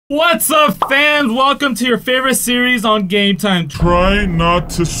What's up, fans? Welcome to your favorite series on Game Time. Try not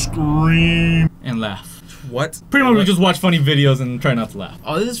to scream And laugh. What? Pretty much we just watch funny videos and try not to laugh.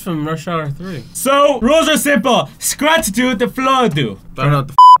 Oh, this is from Rush Hour 3. So, rules are simple. Scratch do, the floor do. I don't know what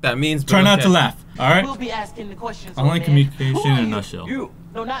the that means, but Try not okay. to laugh, alright? We'll be asking the questions. Online old man. communication Who are in a you? nutshell. You.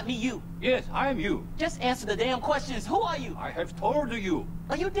 No, not me, you. Yes, I am you. Just answer the damn questions. Who are you? I have told you.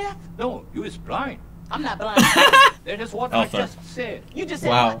 Are you deaf? No, you is blind. I'm not blind. That is what Oh, I sorry. just said. You just said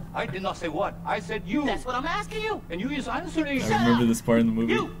Wow. what? I did not say what. I said you. That's what I'm asking you. And you is answering. I remember this part in the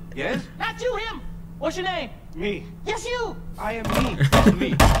movie. You. Yes, Not you, him. What's your name? me. Yes, you. I am me. That's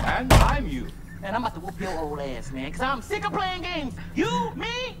me. And I'm you. Man, I'm about to whoop your old ass, man, because I'm sick of playing games. You,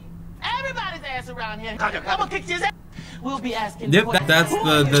 me, everybody's ass around here. I'm gonna kick his ass. We'll be asking Yep, questions. that's Who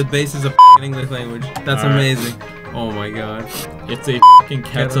are the you? basis of English language. That's Alright. amazing. Oh my god. It's a fucking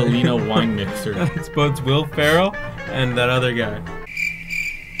Catalina wine mixer. It's both Will Ferrell and that other guy.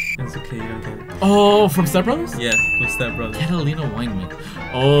 It's okay, you don't get it. Oh, from Step Brothers? Yeah, from Step Brothers. Catalina wine mixer.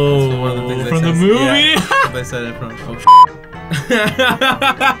 Oh, That's one of the things they from the said- movie? Yeah, that's what they said it from.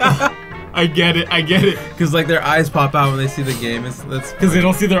 Oh, I get it, I get it. because like their eyes pop out when they see the game. That's Because they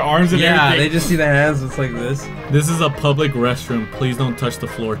don't see their arms and yeah, everything. they just see the hands. It's like this. This is a public restroom. Please don't touch the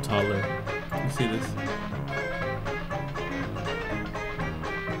floor, toddler. You see this?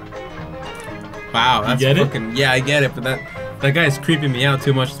 Wow, that's get it? fucking yeah, I get it, but that guy's creeping me out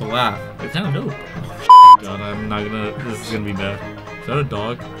too much to laugh. It's kind of dope. God, I'm not gonna. This is gonna be bad. Is that a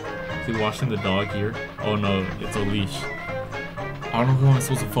dog? Is he washing the dog here? Oh no, it's a leash. I don't know who I'm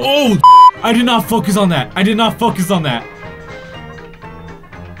supposed to focus. Oh! I did not focus on that. I did not focus on that.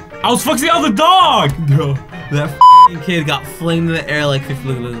 I was focusing on the dog. Bro, that f***ing kid got flamed in the air like 50.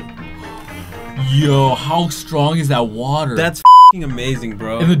 Look. Yo, how strong is that water? That's f***ing amazing,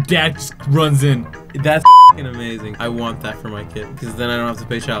 bro. And the dad just runs in. That's f***ing amazing. I want that for my kid because then I don't have to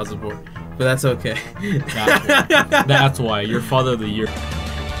pay child support. But that's okay. That's why. You're father of the year.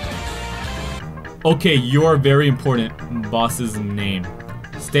 Okay, you're very important. Boss's name.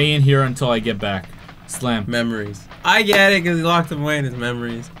 Stay in here until I get back. Slam. Memories. I get it because he locked them away in his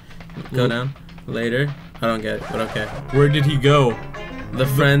memories. Go down. Later. I don't get it, but okay. Where did he go? The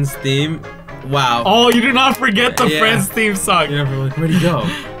Friends theme. Wow. Oh, you did not forget the Yeah. Friends theme song. You never like, where'd he go?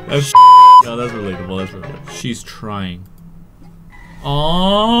 That's no, that's relatable. That's relatable. She's trying.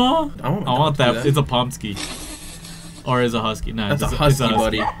 Aww. I want that. that. It's a Pomsky. Or is a husky. Nah, That's it's a husky,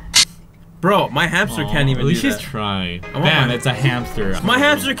 buddy. Bro, my hamster can't even At least do she's that. trying. want Man, my- it's a hamster. My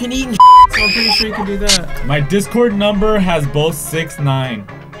hamster can eat and so I'm pretty sure you can do that. My Discord number has both 69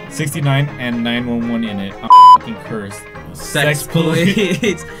 and 911 in it. I'm fucking cursed. Sex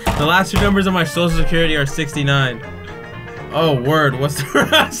police. The last two numbers of my social security are 69. Oh, word. What's the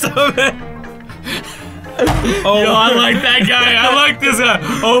rest of it? Oh, Yo, I like that guy. I like this guy.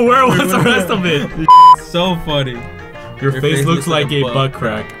 Oh, where was the rest of it? so funny. Your face looks like a butt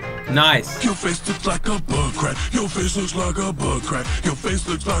crack. Nice. Your face looks like a bug crack. Your face looks like a bug crack. Your face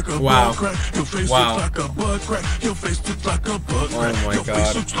looks like a Wow. bug crack. Your face Wow. looks like a bug crack. Your face looks like a bug crack. my Your God.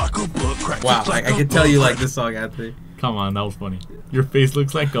 face looks like a bug crack. Wow, Looks like I a can tell bug you crack. like this song, Anthony. Come on, that was funny. Your face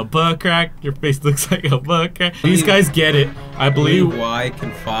looks like a butt crack. Your face looks like a butt crack. These guys get it. I Blue believe. Y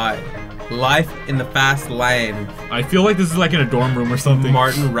confide. Life in the fast lane. I feel like this is like in a dorm room or something.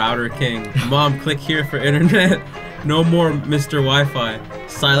 Martin Router King. Mom, click here for internet. No more Mr. Wi-Fi.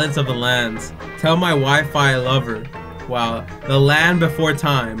 Silence of the lands. Tell my Wi-Fi lover. Wow. The land before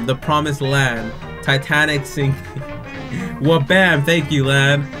time. The promised land. Titanic sinking. Well, bam. Thank you,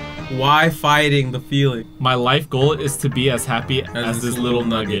 land. Why fighting the feeling? My life goal is to be as happy as this little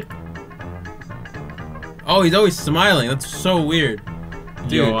nugget. Oh, he's always smiling. That's so weird.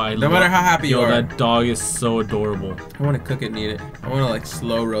 Dude, Yo, I no matter how happy you Yo, are. that dog is so adorable. I want to cook it and eat it. I want to like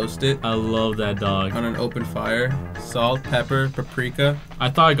slow roast it I love that dog. on an open fire. Salt, pepper, paprika. I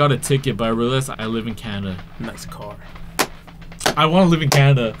thought I got a ticket, but I realized I live in Canada. Nice car. I want to live in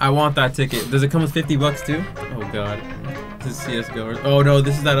Canada. I want that ticket. Does it come with 50 bucks too? Oh god. This is CSGO. Oh no,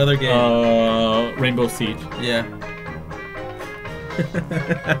 this is that other game. Rainbow Siege. Yeah.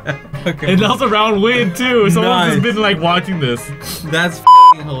 Okay. And that's a round win too. Someone's Nice. just been like watching this. That's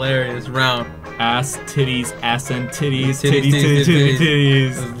f***ing hilarious. Round. Ass, titties, ass and titties, Titties, titties, titties, titties,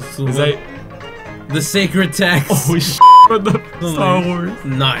 titties. titties. Is that? The sacred text. Oh shit! From the Star Wars.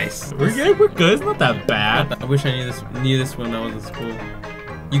 Nice. We're good. We're good. It's not that bad. I wish I knew this when I was in school.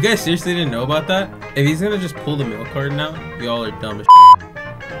 You guys seriously didn't know about that? If he's gonna just pull the milk carton out, y'all are dumb as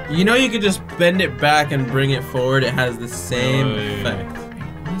shit. You know you could just bend it back and bring it forward. It has the same effect.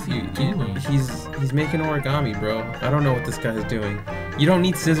 What is he doing? He's making origami, bro. I don't know what this guy is doing. You don't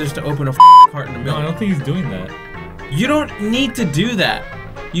need scissors to open a carton of No, I milk. don't think he's doing that. You don't need to do that.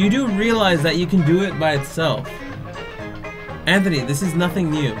 You do realize that you can do it by itself. Anthony, this is nothing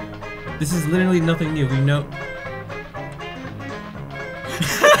new. This is literally nothing new. We know.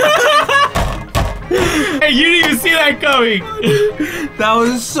 Hey, you didn't even see that coming. That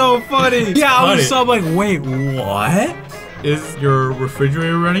was so funny. Yeah, I was so like, wait, what? Is your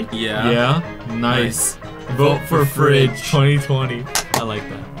refrigerator running? Yeah. Yeah? Nice. Vote for Fridge 2020. I like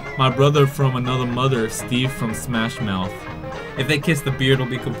that. My brother from another mother, Steve from Smash Mouth. If they kiss, the beard will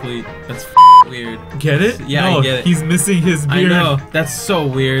be complete. That's weird. Get it? Yeah, no, I get it. He's missing his I beard. know. That's so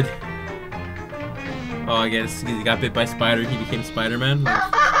weird. Oh, I guess he got bit by spider. He became Spider-Man.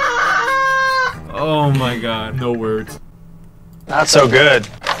 Oh my god. No words. Not so good.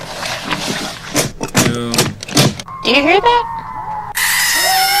 Boom. Do you hear that?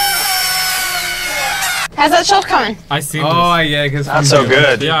 How's that shelf coming? I seen Oh, this. yeah, because Not so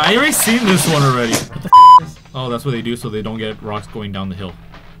good. Yeah, I already seen this one already. Oh, that's what they do so they don't get rocks going down the hill.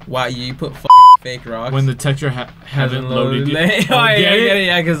 Wow, you put fake rocks. When the texture hasn't loaded yet. Oh, yeah, get it?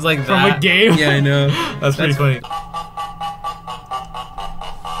 yeah, because like From that. a game? Yeah, I know. That's pretty funny.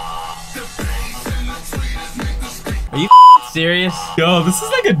 Are you serious? Yo, this is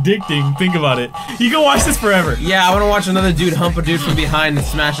like addicting. Think about it. You can watch this forever. Yeah, I want to watch another dude hump a dude from behind and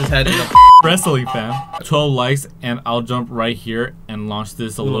smash his head in the Wrestling fam. 12 likes and I'll jump right here and launch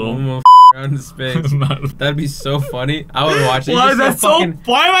this a little. around his face. That'd be so funny. I would watch it. Why is that so?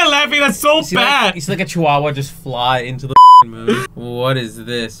 Why am I laughing? That's so bad. You see like a chihuahua just fly into the movie. What is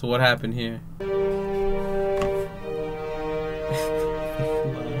this? What happened here?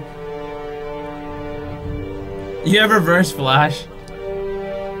 You have reverse flash.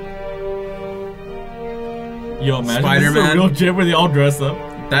 Yo, imagine this is a Spider-Man. real gym where they all dress up.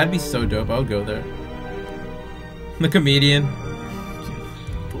 That'd be so dope. I would go there. The comedian.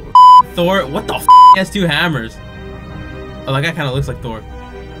 Thor. What the f? He has two hammers. Oh, that guy kind of looks like Thor.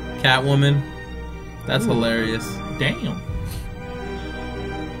 Catwoman. That's hilarious. Damn.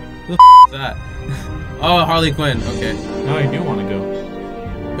 Who the f is that? Oh, Harley Quinn. Okay. Now I do want to go.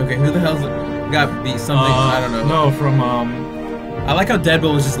 Okay, who the hell's got beat something? I don't know. No, from I like how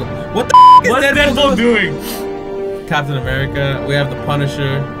Deadpool was just like, what the f is what's Deadpool doing? Captain America. We have the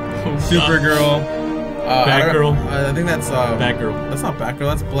Punisher, Supergirl, Batgirl. I think that's Batgirl. That's not Batgirl.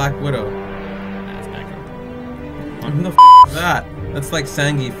 That's Black Widow. That's Batgirl. Who the f is that? That's like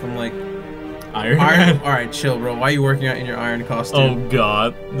Sangi from like Iron Iron. Man. All right, chill, bro. Why are you working out in your iron Oh costume?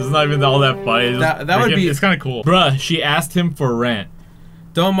 god, this is not even all that funny. It's That just would freaking- be- It's kind of cool, bruh. She asked him for rent.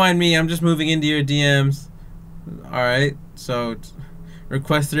 Don't mind me. I'm just moving into your DMs. All right. So,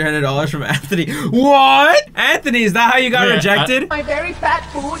 request $300 from Anthony. What? Anthony, is that how you got Yeah, rejected? My very fat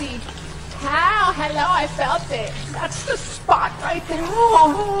booty. How? Hello, I felt it. That's the spot right there.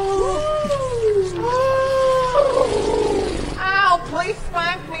 Ow, please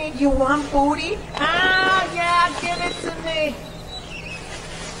spank me. You want booty? Ah, yeah, give it to me.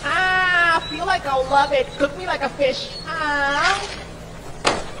 Ah, I feel like I'll love it. Cook me like a fish. Ah.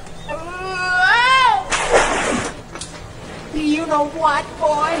 Do you know what,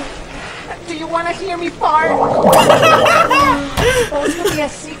 boy? Do you want to hear me fart? Supposed to be a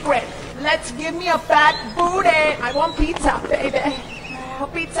secret. Let's give me a fat booty. I want pizza, baby. Oh,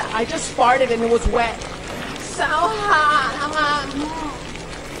 pizza. I just farted and it was wet. So hot.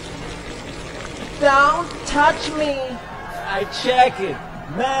 Don't touch me. I check it.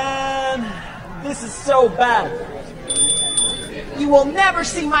 Man, this is so bad. You will never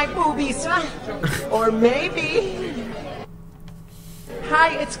see my boobies, huh? Or maybe.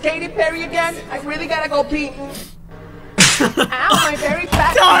 Hi, it's Katy Perry again. I really gotta go pee. Ow, my very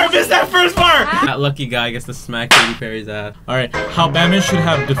fat. Oh, I missed that first part. That lucky guy gets to smack Katy Perry's ass. All right, how Batman should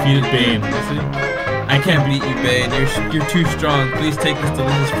have defeated Bane. I can't beat you, Bane. You're too strong. Please take this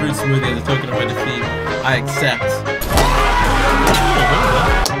delicious fruit smoothie as a token of my defeat. I accept.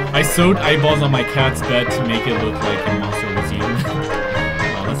 I sewed eyeballs on my cat's bed to make it look like a monster was eaten.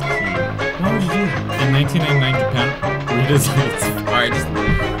 Oh, that's cute. Why would you do that? In 1999 Japan, redesigned. Alright, just.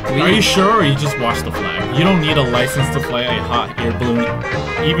 Are you sure, or you just watch the flag? You don't need a license to fly a hot air balloon.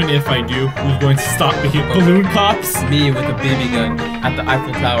 Even if I do, who's going to stop the balloon cops? Me with a BB gun at the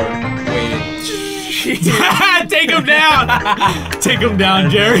Eiffel Tower, waiting. Take him down! Take him down,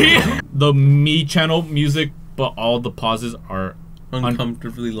 Jerry! The Me channel music, but all the pauses are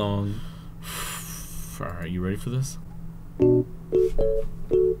Uncomfortably long. Are you ready for this?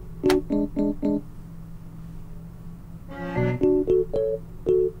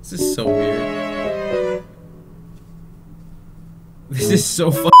 This is so weird. This is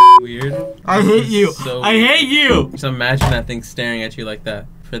so fucking weird. I hate you! So I hate you! Just imagine that thing staring at you like that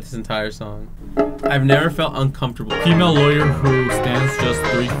for this entire song. I've never felt uncomfortable. Female lawyer who stands just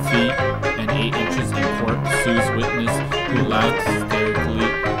 3 feet and 8 inches in court sues witness who laughed hysterically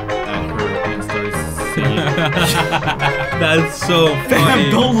at her and started singing. That's so funny.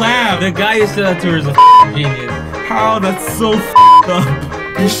 Damn, don't laugh. The guy who said that to her is a genius. How? That's so up.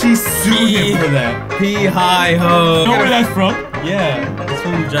 She sued him for that. P-hi-ho. You know where that's from? Yeah, it's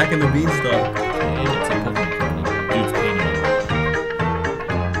from Jack and the Beanstalk. Hey, it's a Pokemon company. Dude's painting it.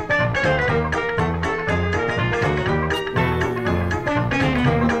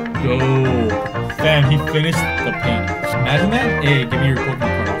 Yo. Fam, he finished the painting. Imagine that. Hey, give me your Pokemon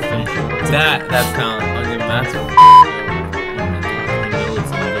card. I'll finish it. That's talent. I'll give him that.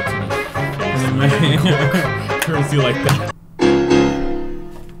 Currency like that.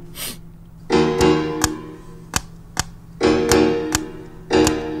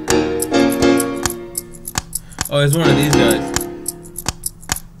 Oh, it's one of these guys.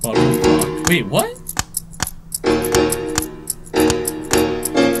 Wait, what?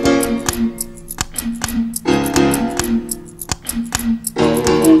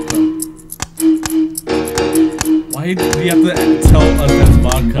 Why do you have to tell us that's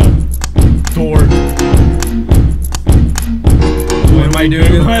vodka? Dork. What am I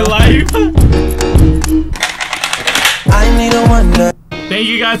doing with my life? I need a wonder. Thank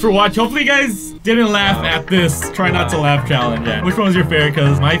you guys for watching. Hopefully you guys didn't laugh at this try not to laugh challenge. Yeah. Which one was your favorite?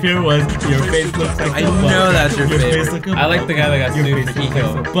 Because my favorite was your face looks like I know that's your favorite. Face I like the guy that got sued for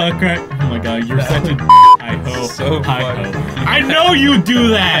Kiko. Butt crack. Oh my god, you're such a hi-ho. So Hi-ho. funny. I know you do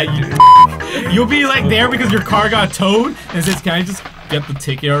that. You'll be like there because your car got towed and says, "Can I just get the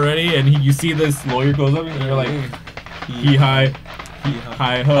ticket already?" And you see this lawyer goes up and you're like, hi-ho,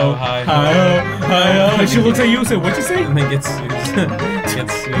 hi-ho, hi-ho. And she looks at you and says, "What'd you say?" And then gets sued.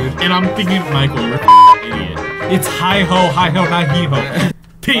 Gets sued. And I'm thinking, Michael, you're an idiot. It's hi-ho, not he-ho.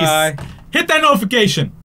 Peace. Bye. Hit that notification.